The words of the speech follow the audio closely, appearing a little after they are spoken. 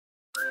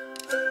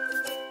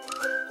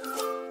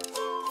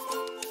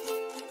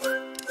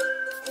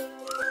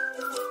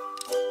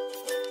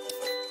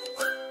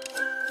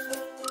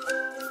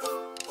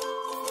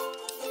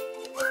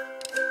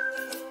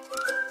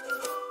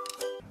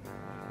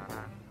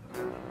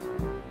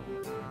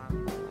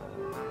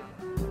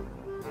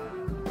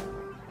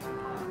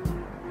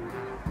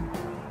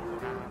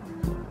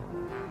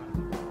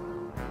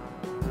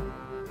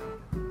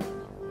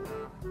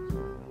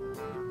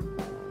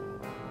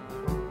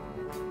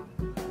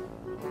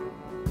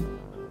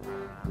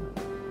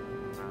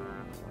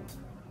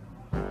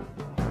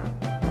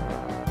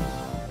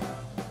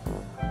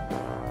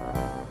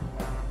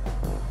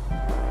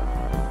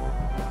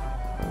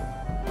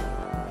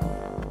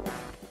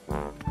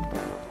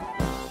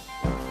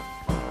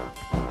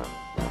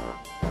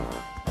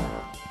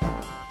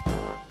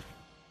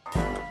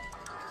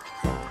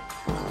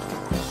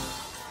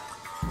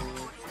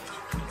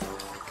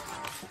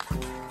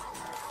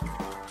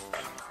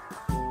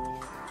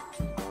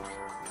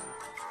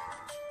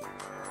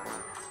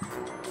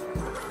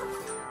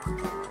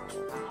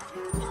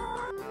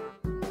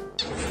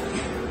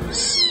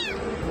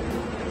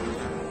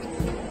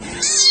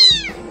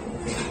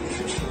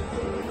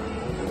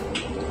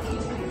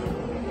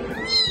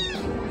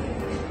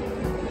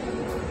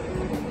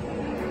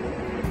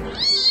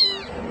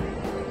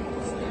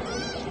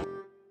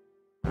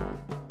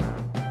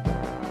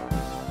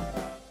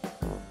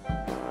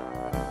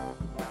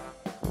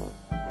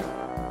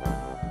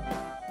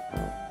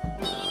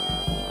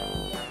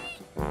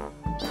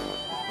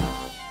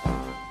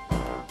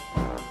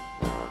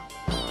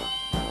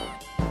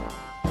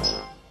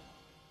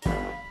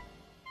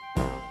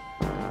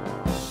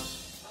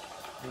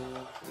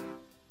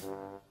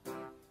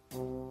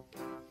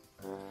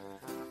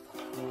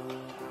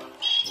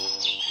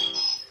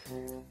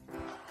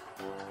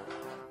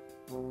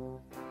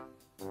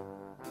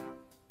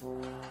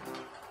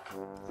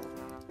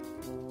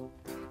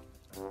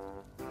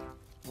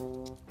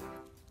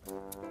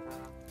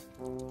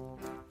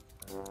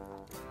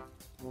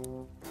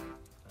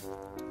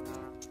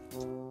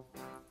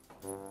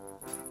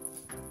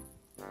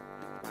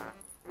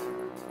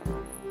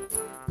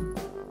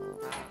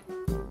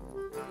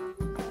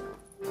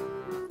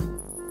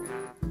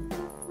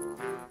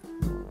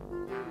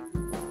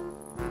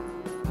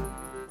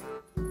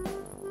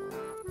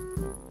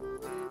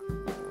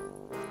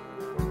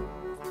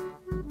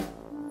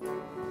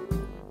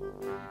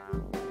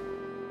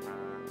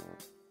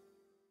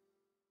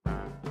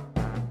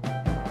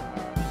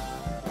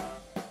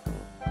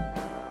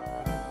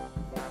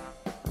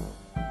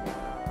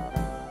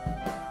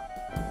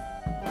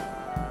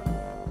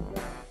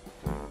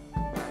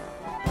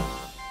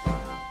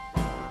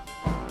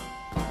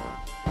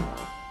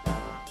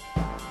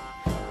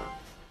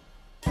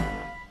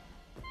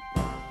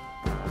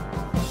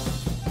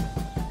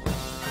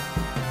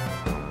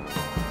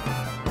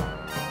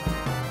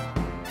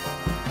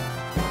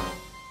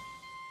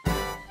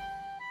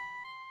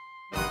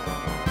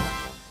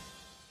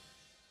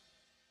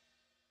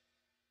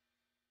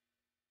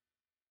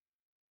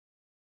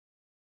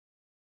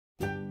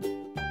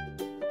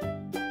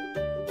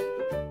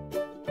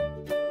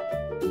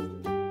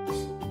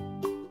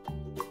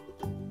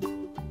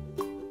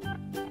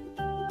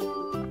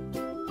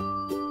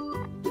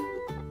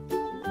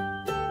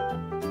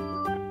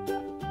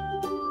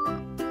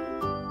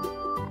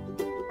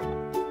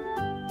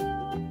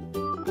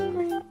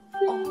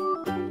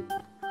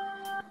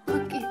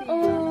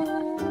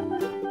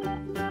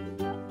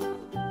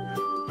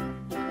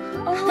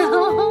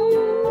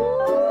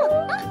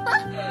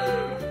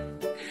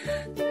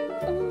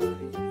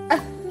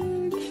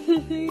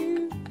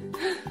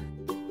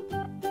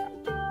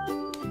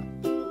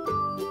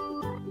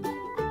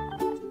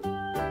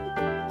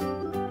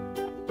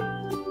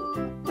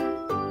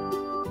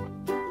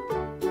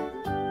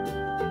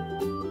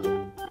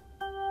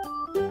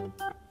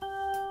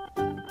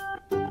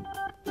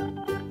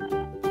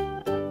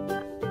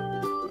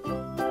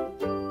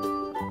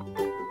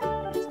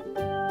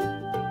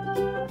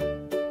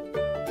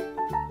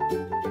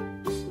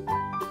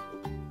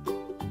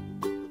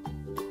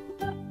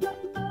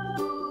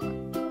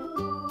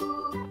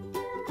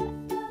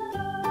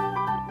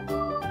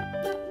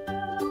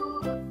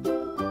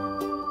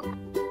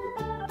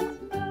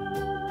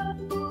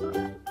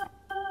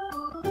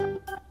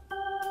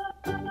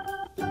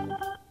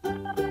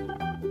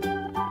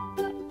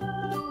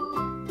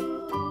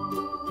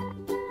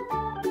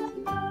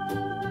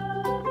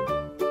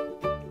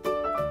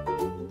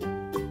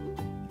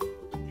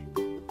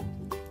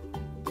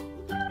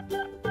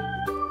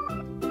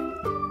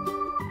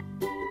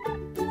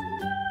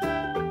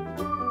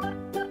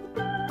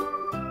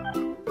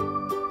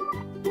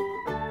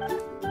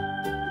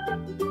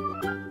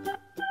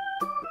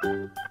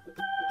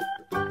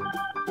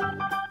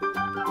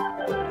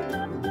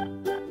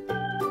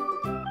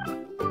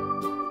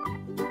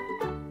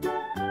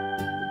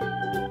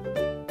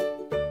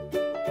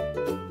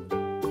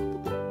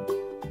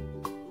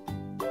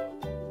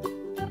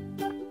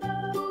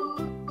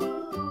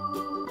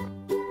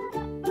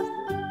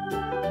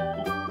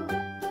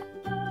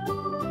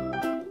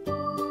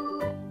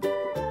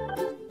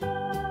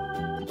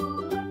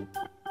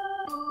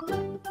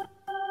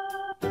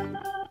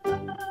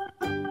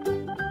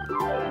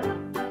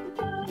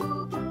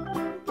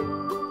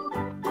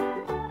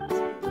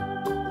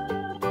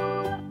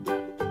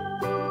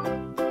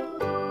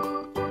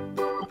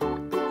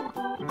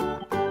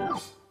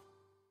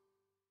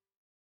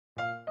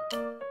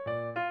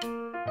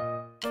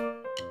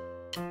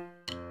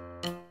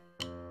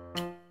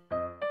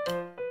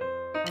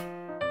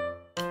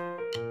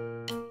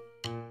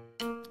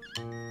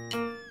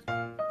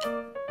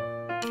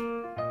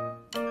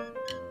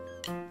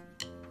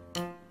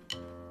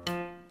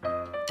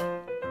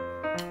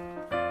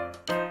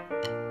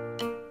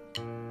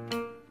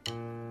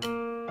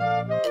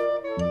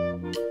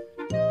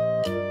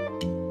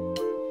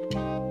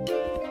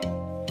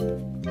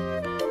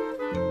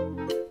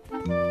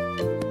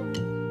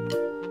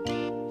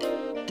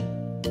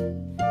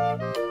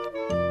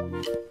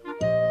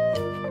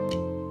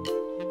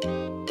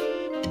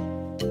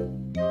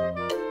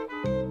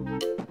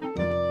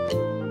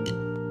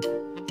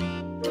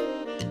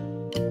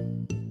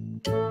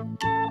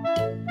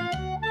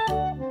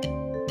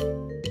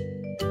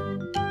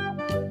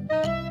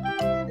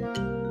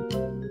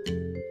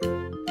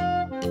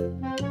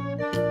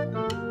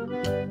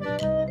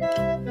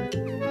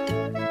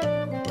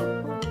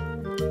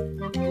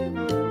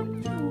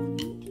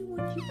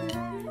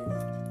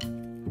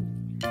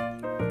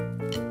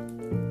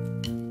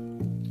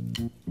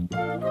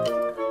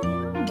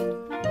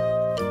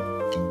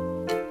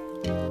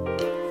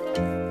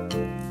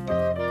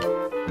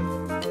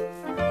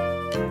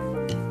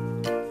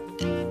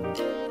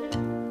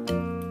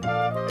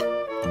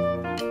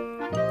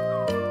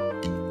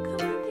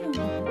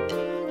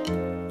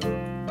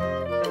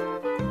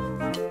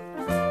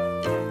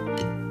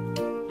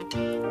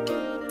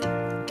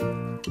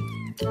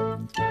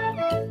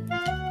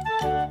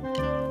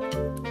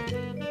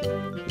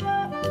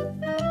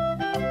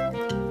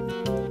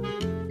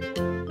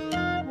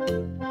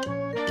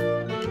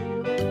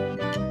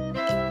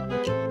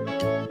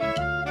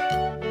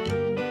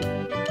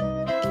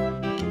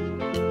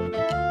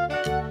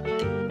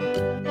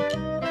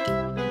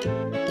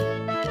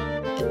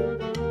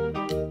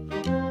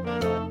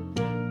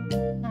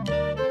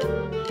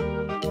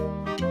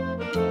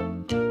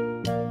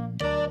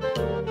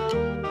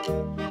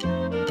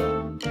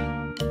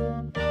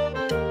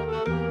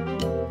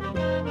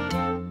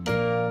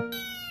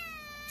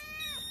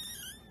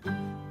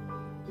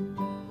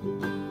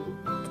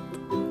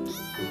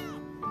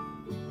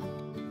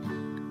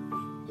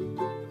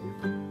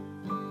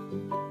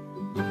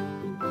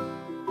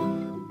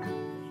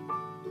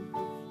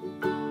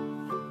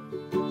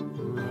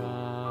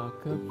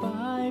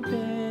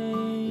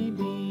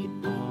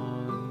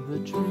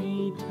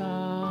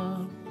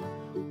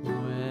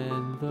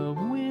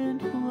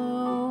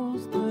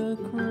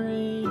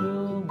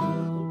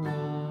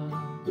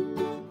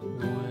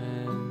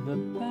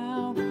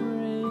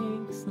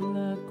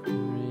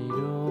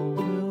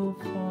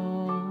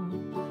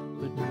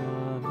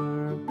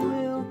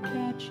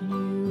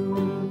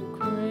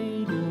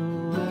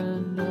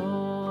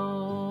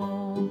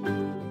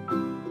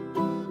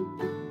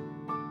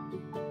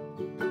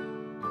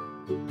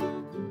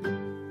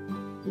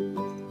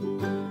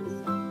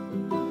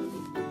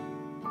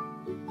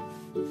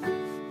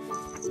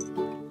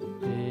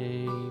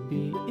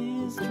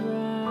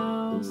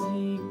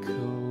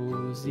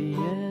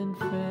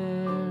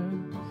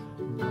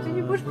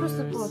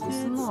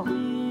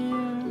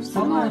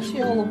в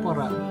школу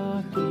пора.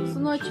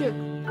 Сыночек.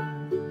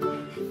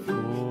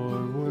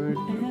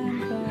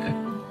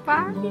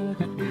 Папа.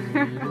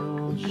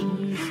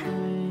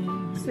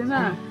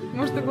 Сына,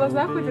 может, ты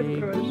глаза хоть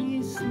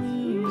откроешь?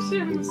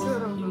 Всем все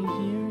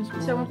равно.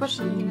 Все, мы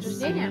пошли на день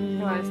рождения.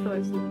 Давай,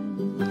 оставайся.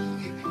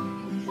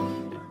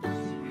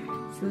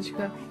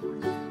 Сыночка,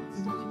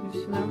 тебе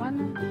все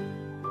нормально?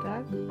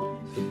 Так.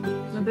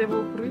 Надо его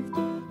укрыть.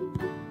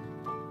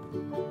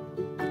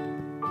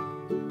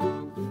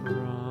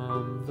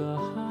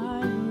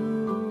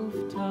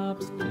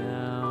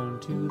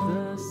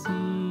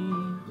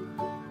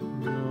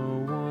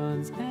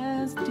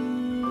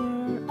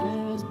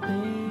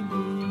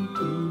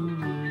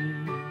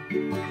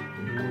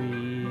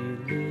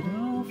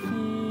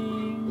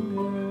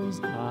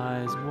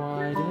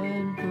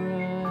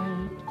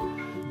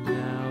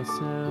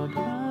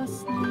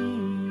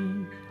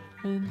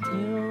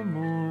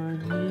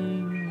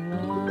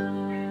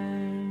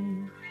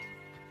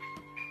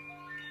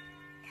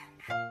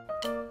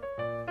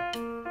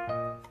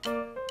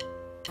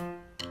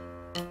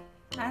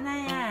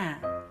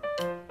 나나야.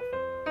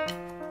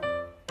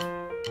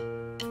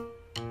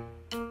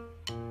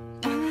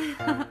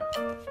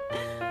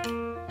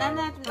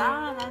 나나야 좀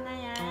나와,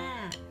 나나야.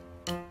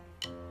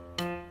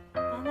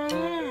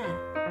 나나야.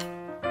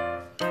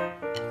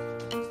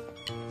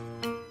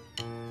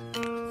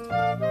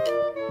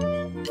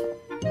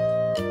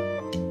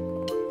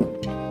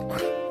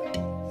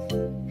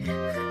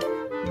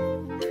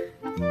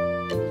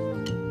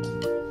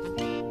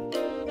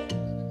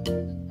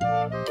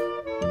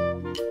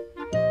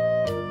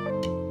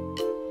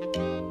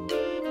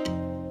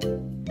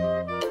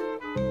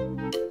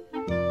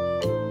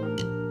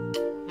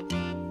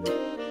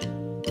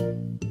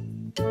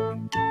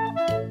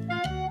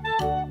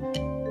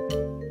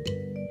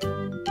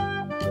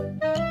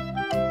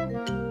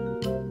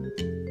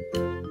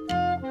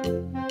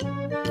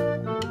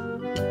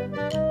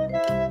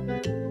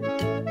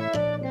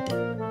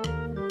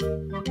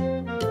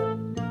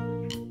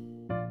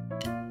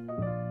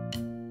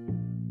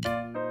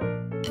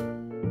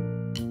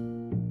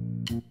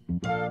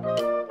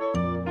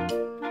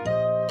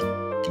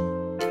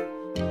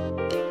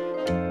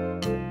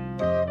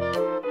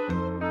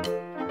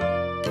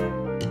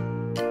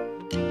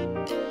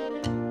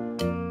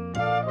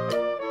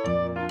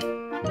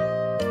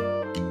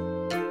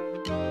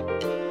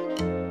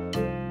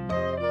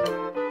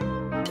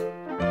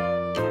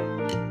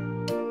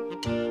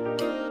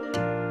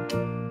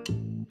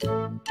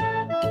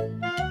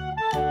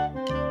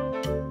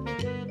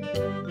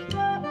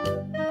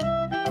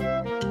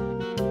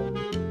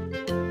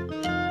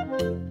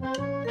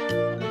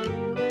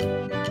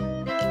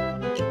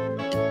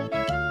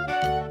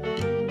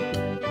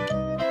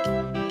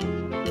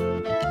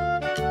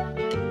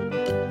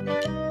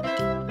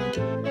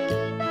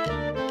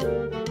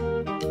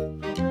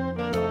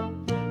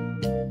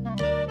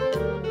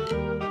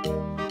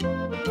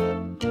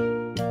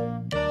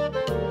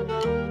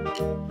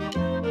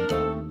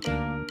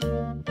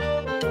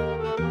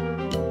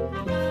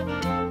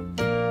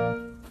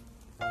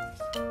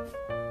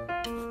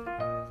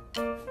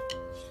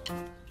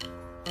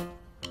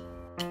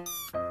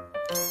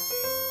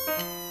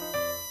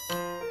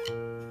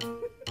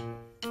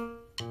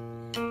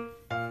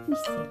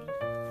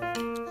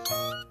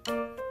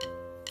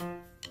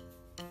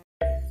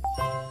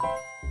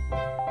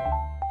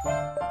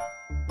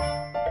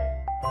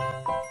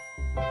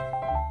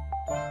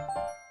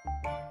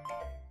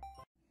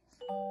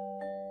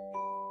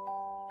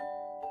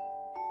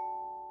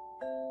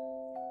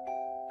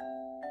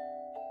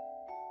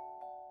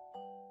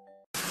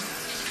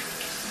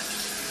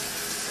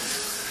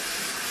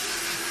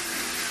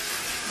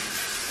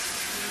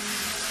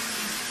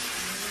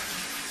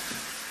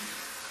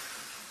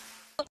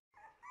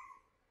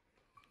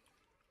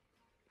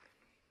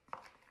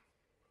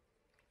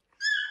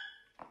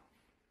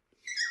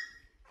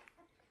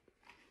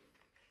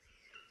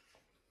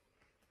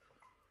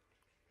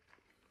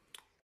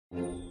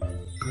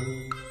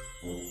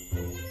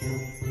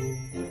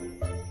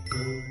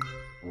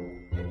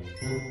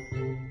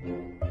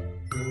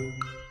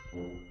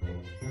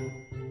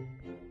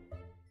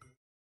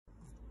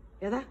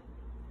 여다?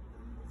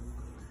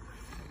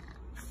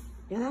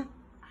 여다?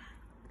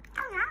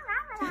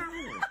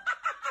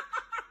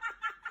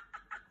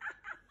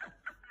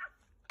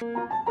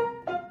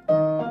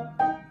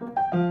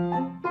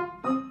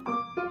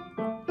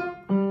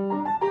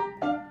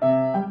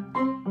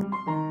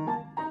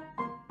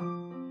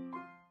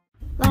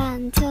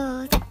 One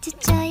two， 就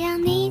这样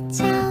你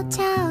悄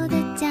悄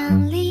地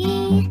降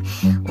临，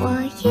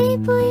我一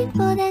步一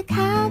步地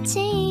靠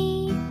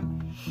近。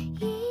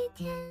一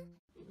天。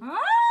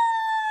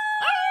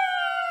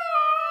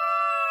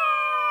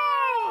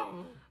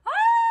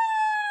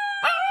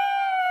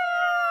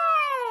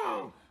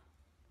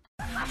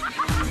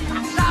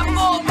打不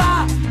过我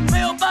吧，没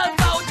有办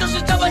法，我就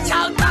是这么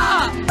强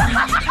大。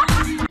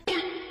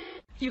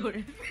有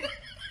人。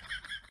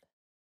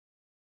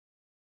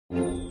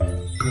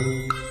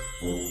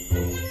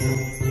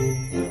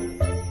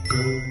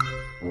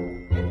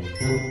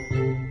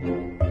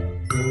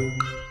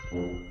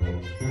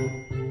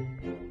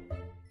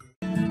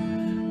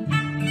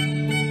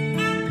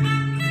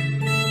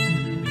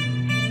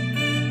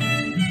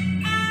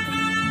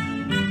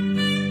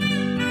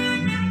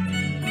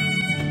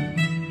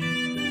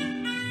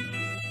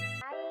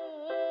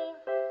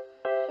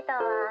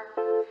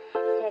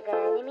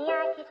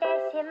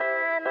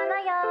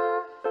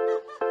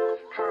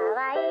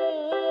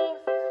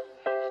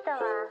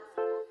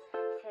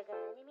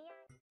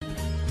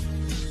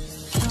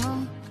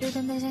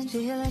真的像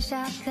吃了巧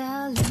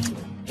克力，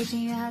已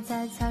经约好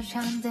在操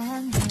场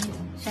等你。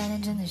夏天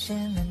真的是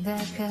闷的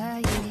可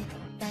以，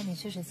带你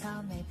吃吃草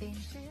莓冰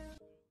淇淋。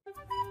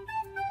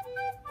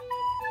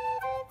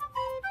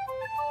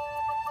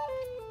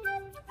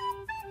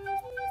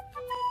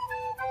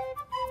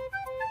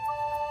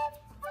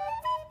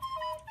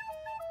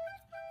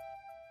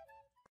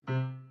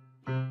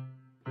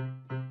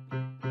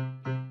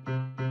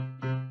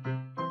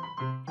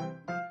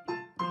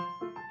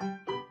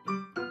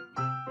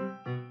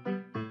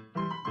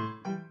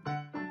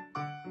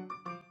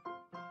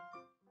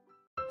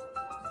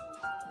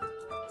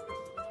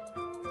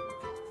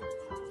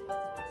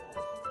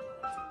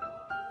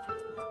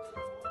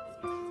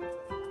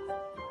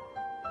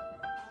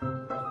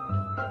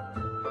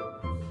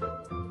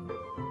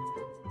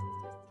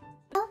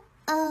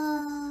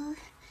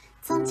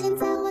从前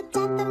在我家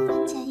的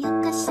门前有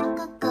个小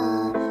哥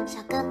哥，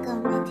小哥哥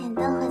每天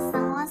都会送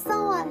我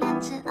2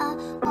只鹅，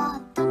我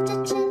吐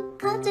着吃，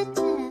喝着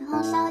吃，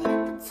红烧也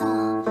不错，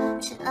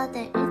吃鹅的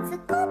日子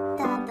过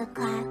得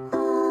快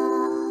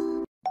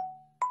活。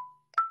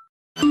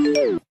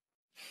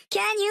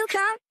Can you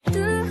come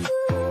through?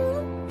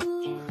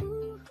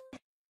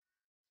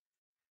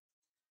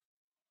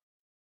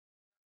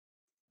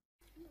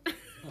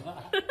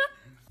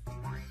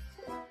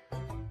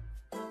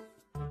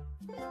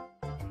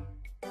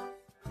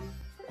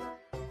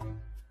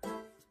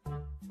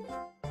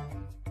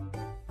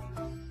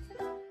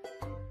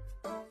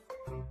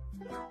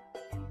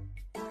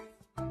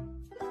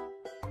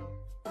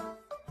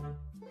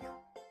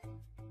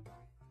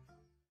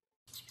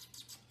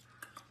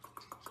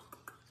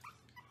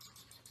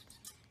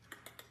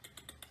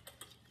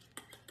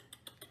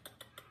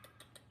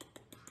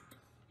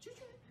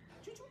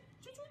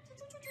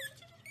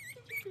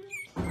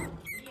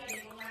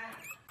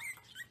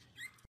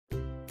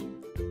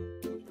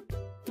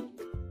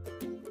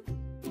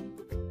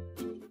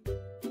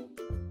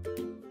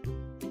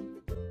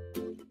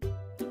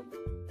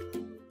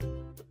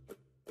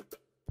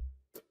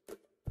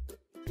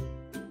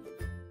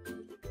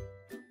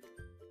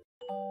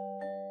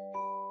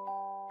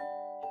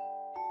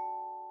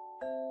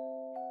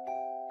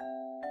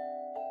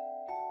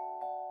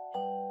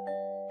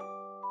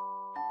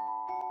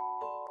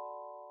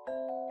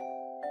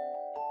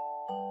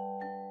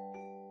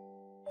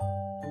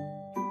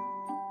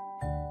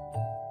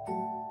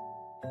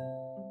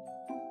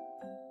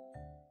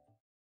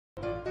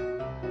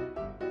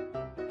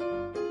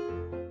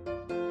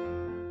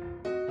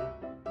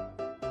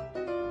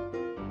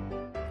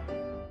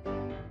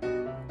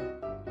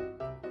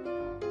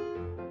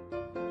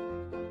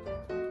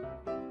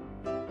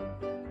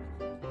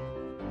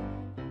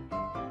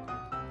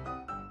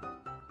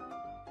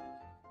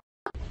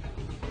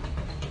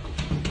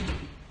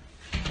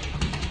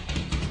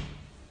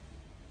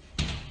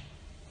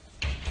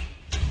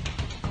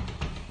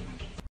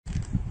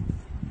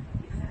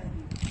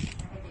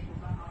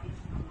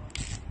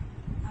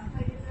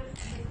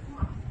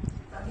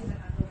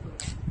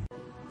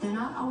 They're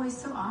not always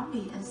so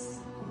obvious.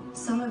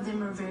 Some of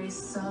them are very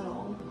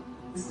subtle.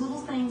 It's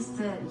little things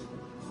that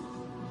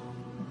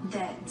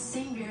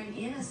seem very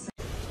innocent.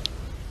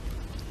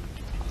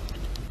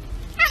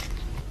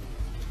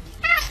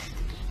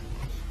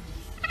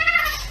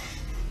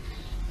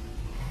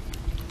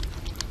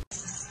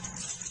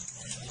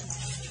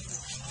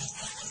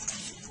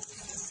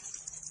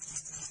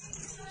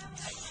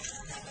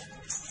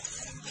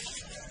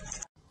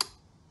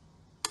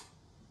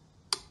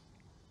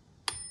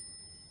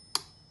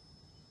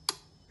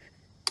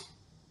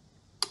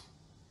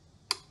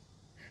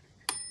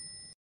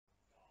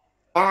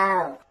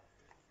 No.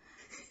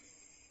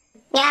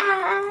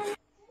 No.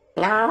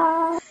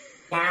 No.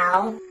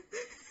 No.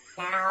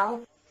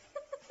 No.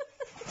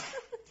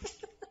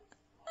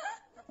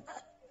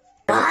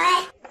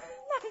 What?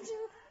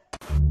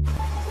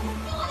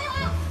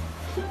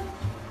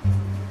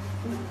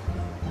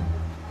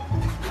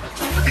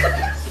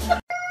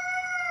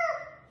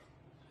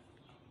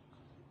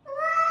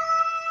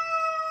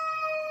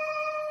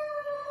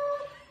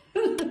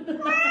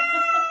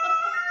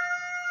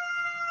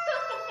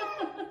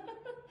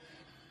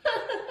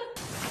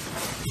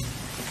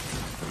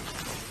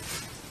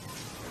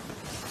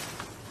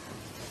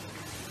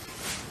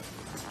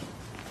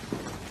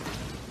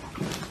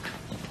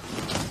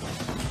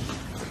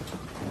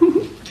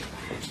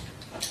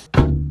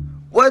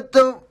 What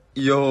the?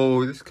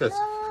 Yo, this cat's.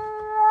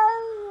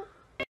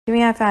 Give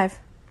me a high five.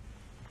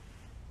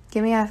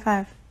 Give me a high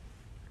five.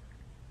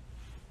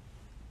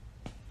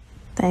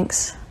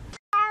 Thanks.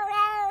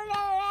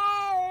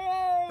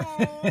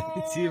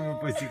 Tire-moi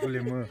pas ici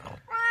les mains.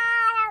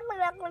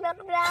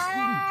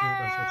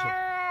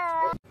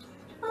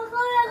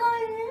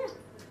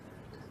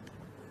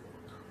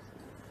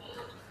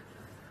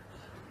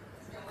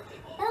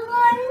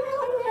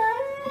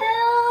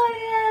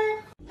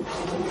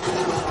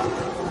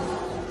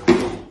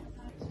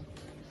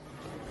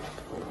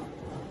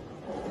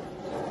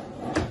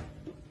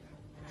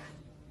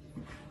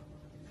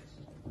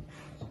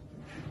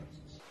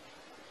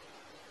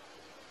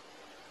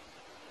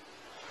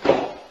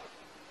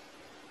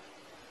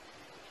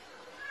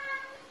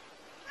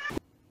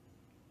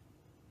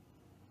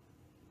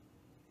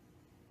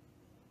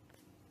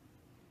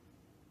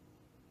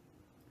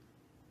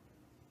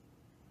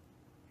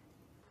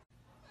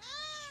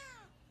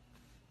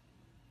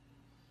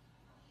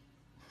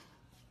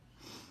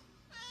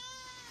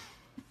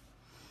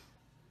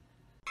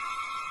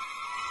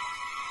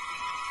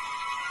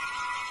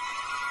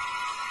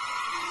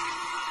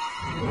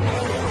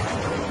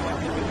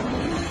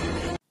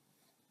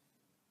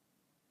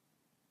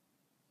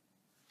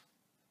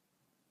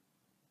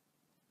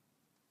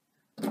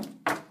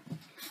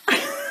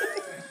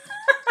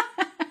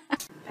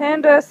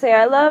 Panda, say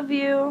I love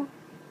you.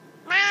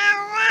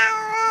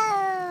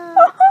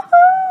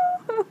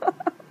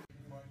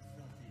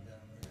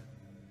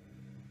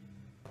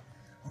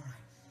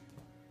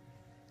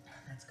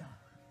 Let's go.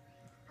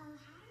 Oh,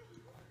 hi.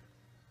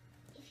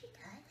 If you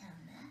got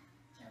Elma,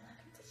 you're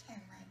welcome to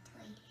share my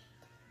toilet.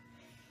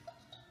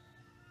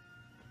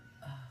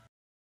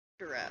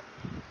 Her up.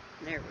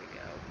 There we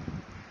go.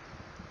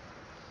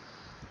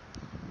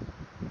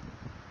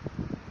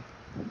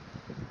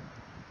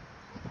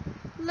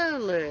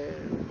 Lulu.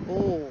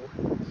 Oh.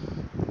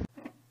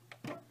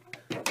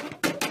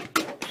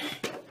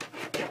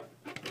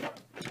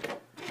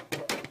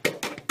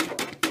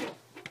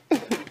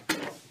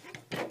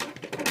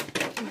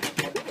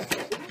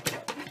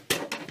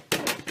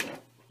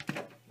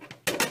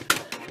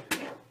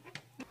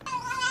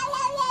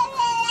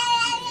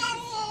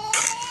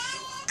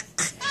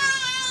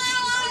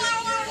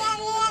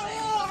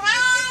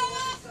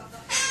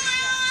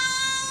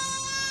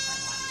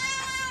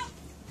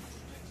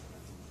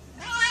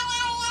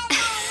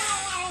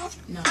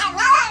 No.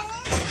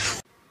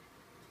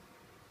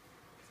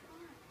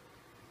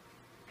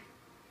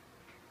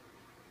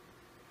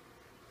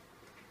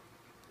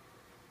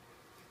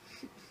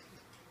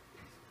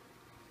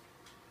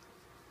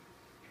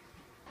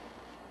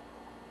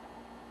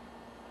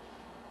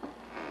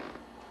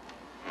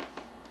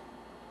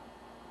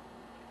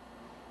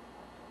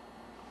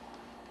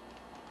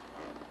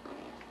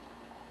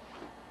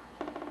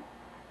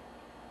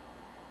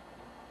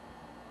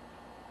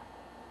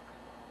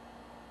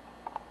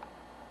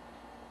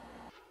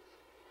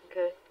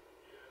 Okay.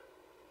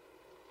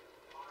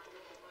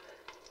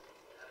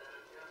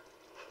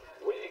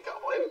 Where you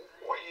going?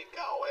 Where you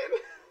going?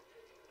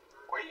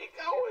 Where you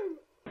going?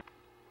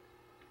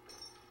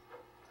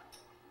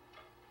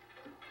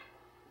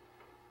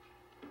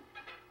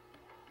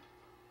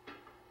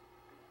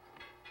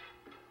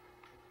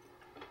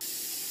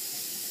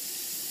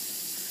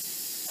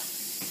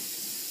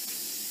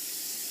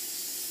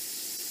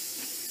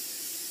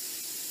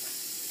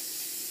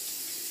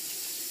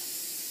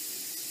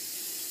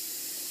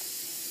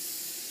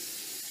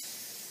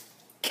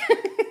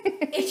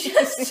 It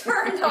just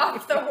turned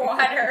off the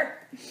water.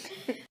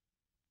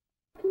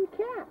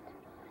 Cat.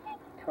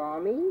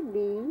 Tommy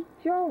Lee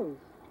Jones.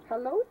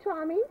 Hello,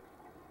 Tommy.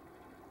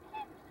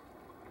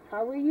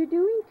 How are you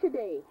doing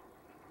today?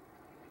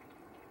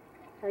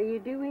 Are you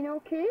doing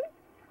okay?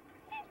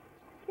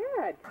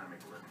 Good.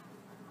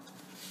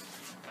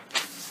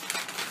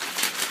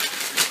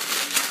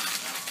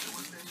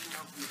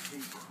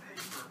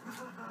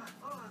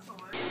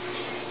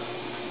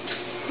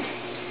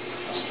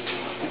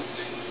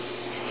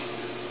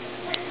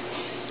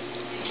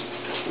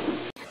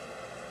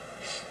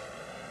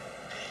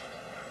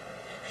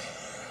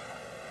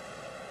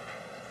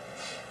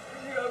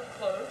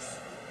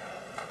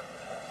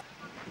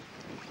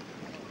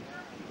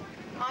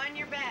 On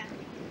your back.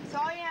 So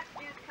all you have to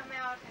do is come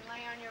out and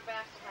lay on your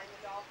back behind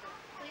the dolphin.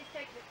 Please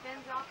take the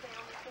fins off. They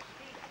only push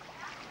feet.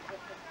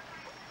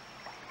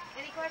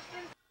 Any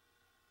questions?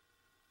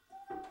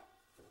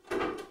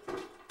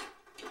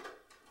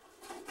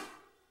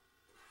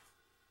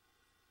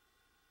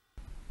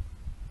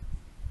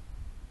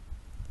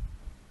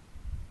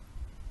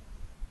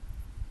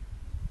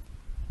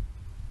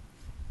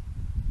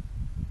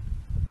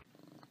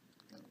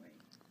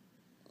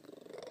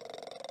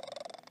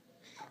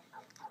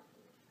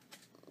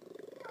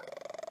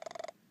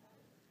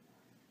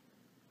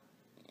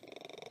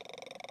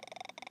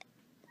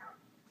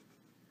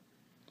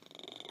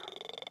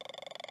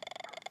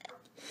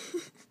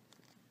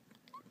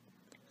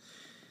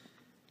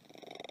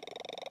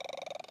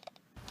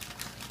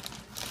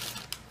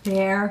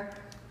 Bear.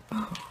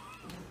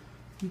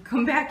 You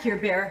come back here,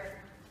 Bear.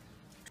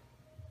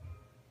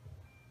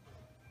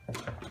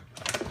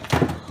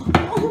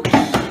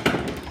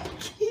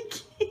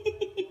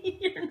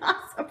 You're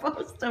not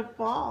supposed to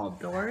fall,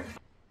 Dort.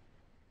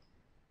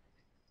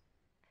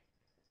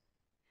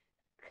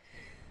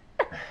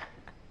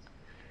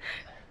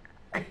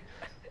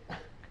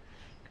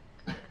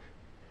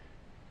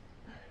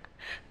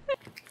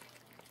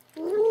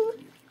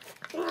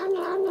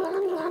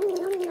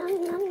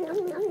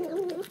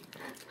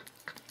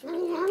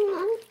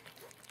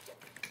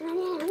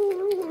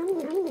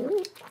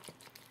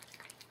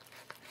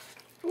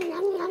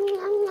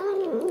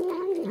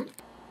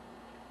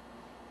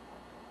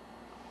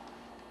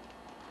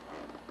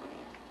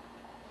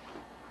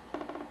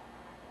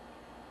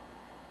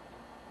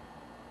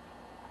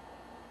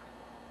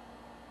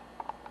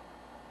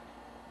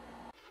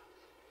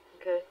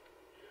 Okay.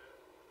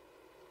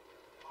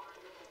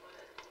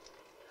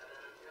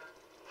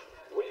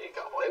 Where you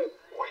going?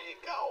 Where you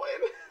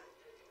going?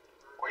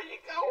 Where you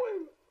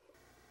going?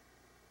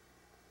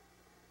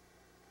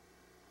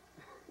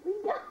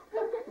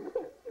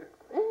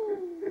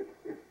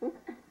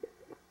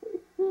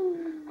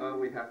 Oh,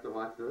 we have to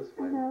watch this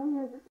one.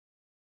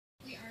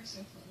 We are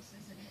so close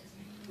as it is.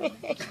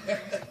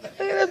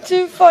 Look at them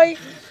two fight.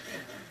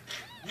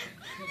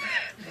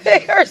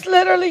 They are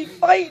literally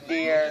fighting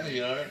here. They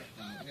are.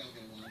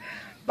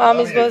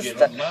 Mommy's gonna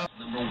stop.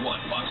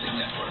 #1 boxing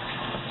network.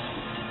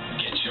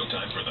 Get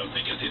Showtime for the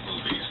biggest hit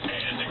movies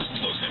and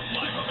explosive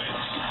live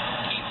events.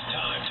 It's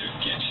time to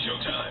get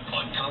Showtime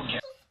on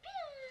Comcast.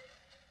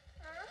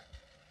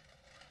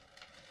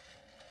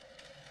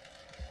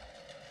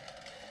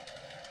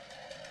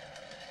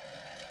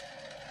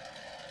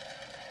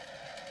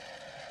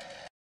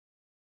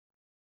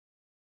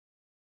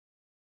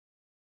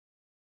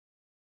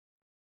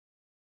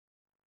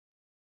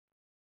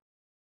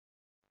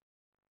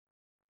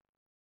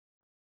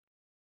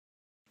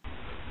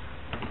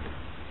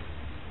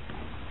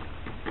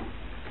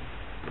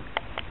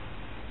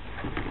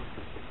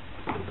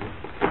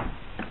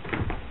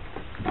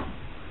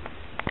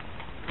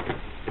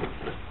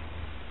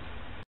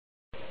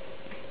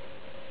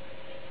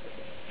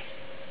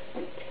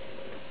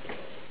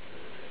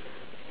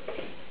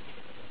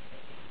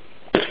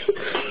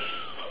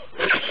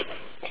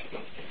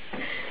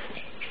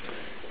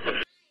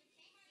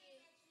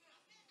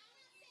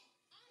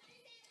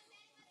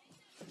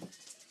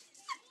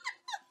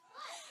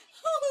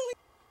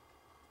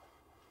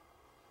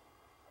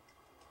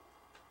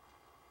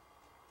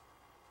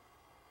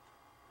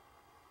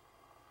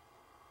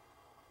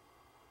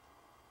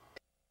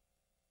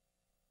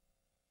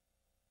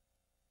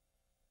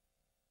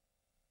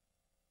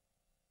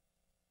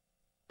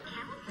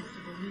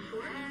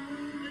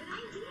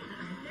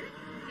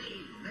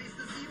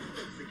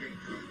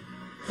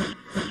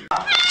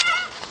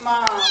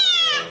 Mom.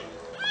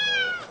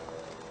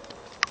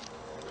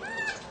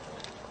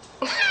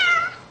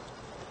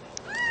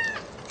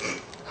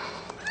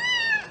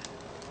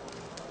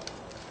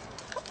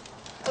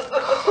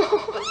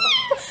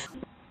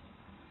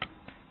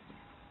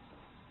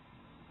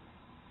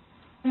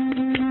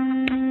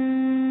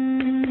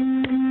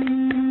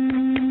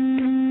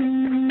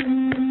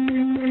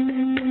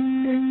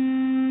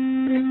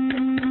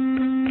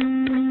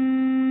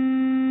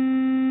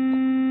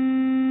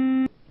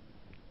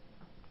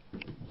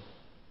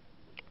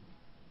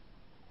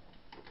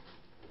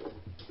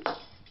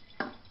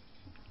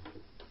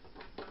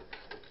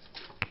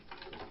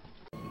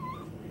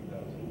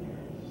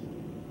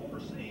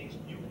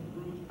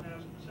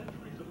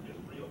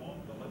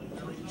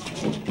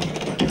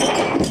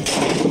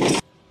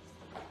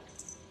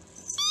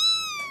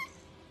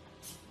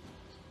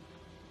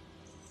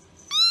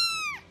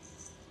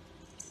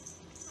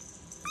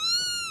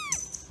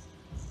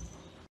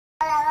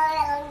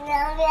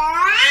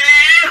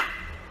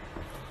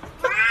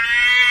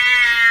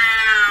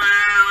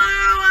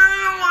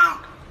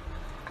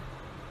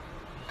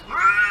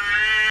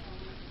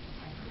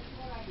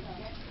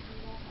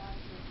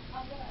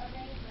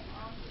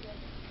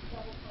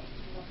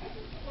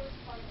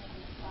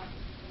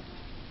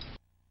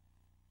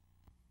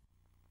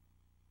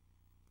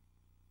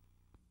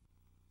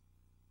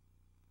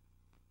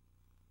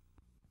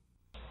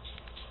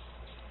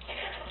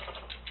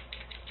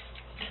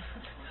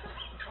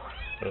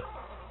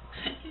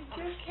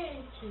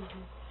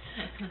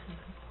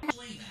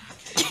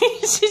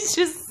 She's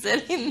just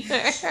sitting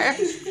there.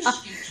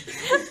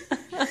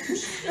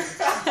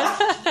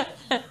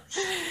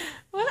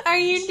 What are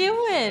you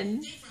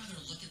doing?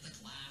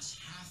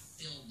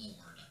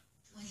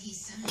 What he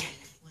signed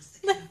was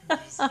the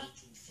Compromise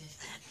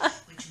 1850,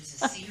 which was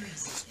a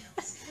series of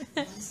bills.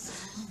 One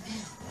small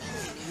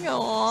bill.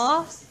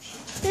 Aww.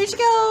 There she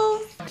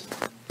goes.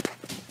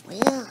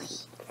 Willie,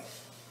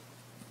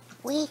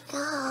 wake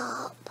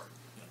up.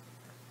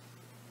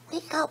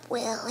 Wake up,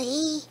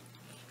 Willie.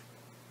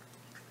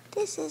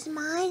 This is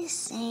my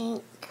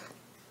sink.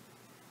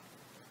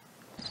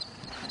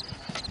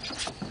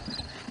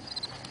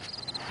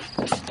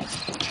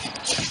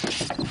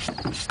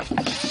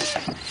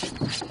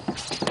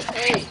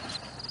 Hey.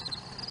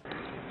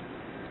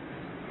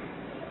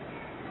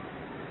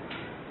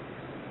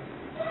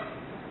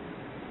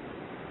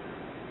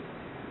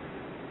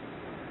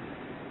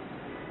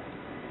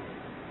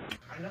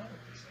 I know what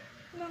you're saying.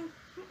 No.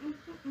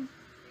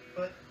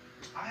 But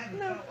I haven't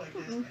felt like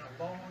this in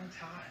a long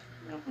time.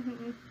 No.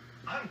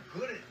 I'm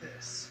good at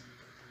this.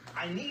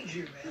 I need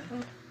you,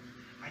 man.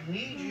 I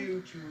need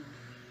you to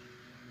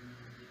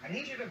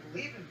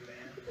believe in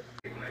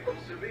me, man.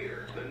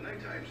 Severe. The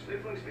nighttime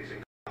sniffling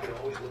sneezing. I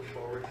always look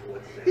forward to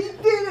what's next. He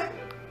did it!